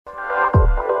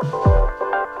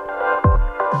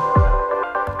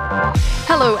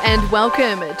Hello and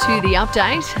welcome to The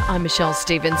Update. I'm Michelle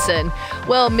Stevenson.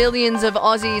 Well, millions of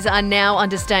Aussies are now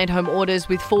under stay-at-home orders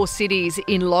with 4 cities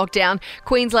in lockdown.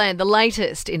 Queensland, the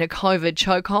latest in a COVID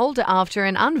chokehold after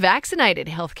an unvaccinated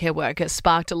healthcare worker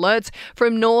sparked alerts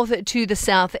from north to the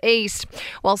southeast.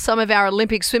 While some of our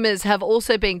Olympic swimmers have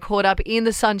also been caught up in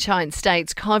the Sunshine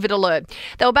State's COVID alert.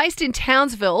 They were based in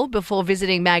Townsville before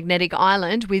visiting Magnetic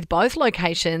Island, with both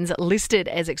locations listed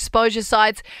as exposure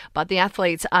sites, but the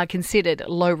athletes are considered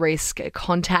low-risk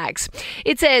contacts.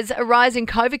 It says a rise in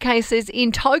COVID cases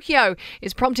in Tokyo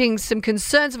is prompting some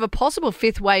concerns of a possible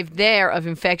 5th wave there of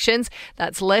infections.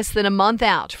 That's less than a month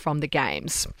out from the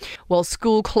Games. While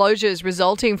school closures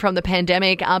resulting from the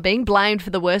pandemic are being blamed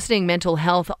for the worsening mental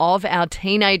health of our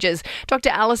teenagers, Dr.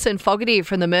 Alison Fogarty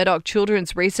from the Murdoch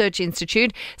Children's Research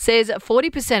Institute says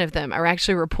 40% of them are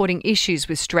actually reporting issues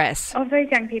with stress. Of those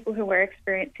young people who were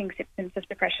experiencing symptoms of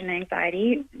depression and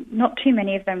anxiety, not too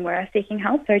many of them were seeking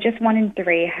help. So just 1 in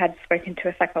 3 had spoken to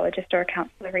a psychologist or a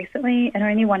counsellor recently, and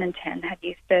only 1 in 10 had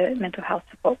used a mental health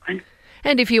support plan.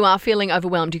 And if you are feeling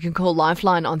overwhelmed, you can call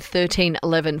Lifeline on 13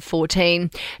 11 14.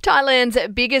 Thailand's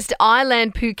biggest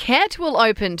island, Phuket, will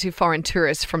open to foreign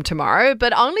tourists from tomorrow,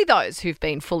 but only those who've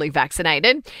been fully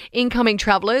vaccinated. Incoming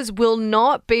travellers will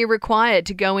not be required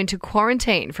to go into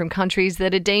quarantine from countries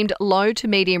that are deemed low to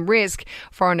medium risk.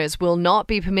 Foreigners will not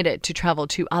be permitted to travel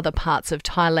to other parts of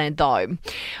Thailand, though.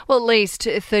 Well, at least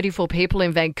 34 people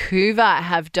in Vancouver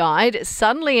have died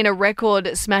suddenly in a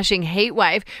record-smashing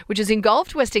heatwave, which has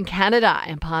engulfed Western Canada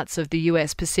and parts of the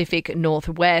US Pacific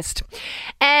Northwest.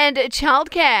 And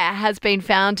childcare has been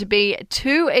found to be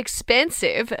too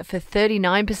expensive for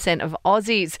 39% of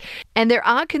Aussies. And there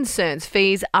are concerns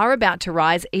fees are about to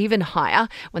rise even higher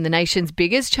when the nation's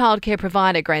biggest childcare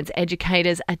provider grants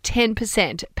educators a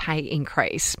 10% pay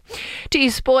increase. To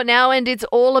your sport now, and it's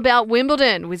all about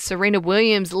Wimbledon, with Serena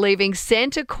Williams leaving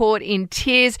centre court in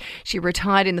tears. She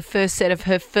retired in the first set of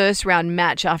her first round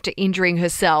match after injuring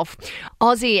herself.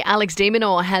 Aussie Alex de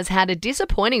Minaur has had a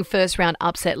disappointing first-round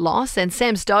upset loss, and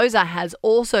Sam Stosur has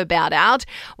also bowed out,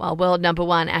 while world number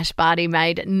 1 Ash Barty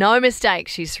made no mistake.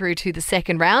 She's through to the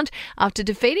second round after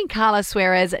defeating Carla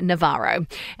Suarez Navarro.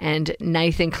 And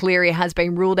Nathan Cleary has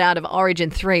been ruled out of Origin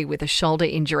 3 with a shoulder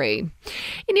injury.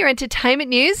 In your entertainment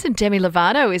news, Demi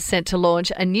Lovato is set to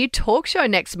launch a new talk show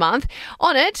next month.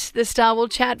 On it, the star will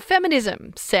chat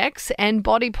feminism, sex and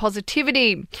body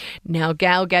positivity. Now,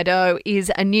 Gal Gadot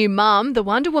is a new mum. The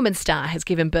Wonder Woman star has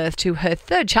given birth to her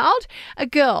 3rd child, a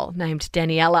girl named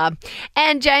Daniela.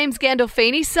 And James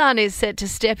Gandolfini's son is set to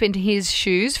step into his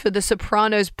shoes for The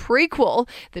Sopranos prequel.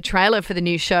 The trailer for the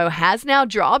new show has now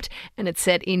dropped, and it's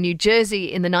set in New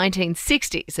Jersey in the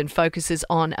 1960s and focuses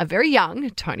on a very young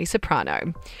Tony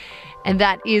Soprano. And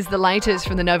that is the latest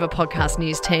from the Nova Podcast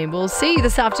News team. We'll see you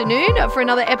this afternoon for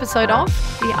another episode of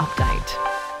The Update.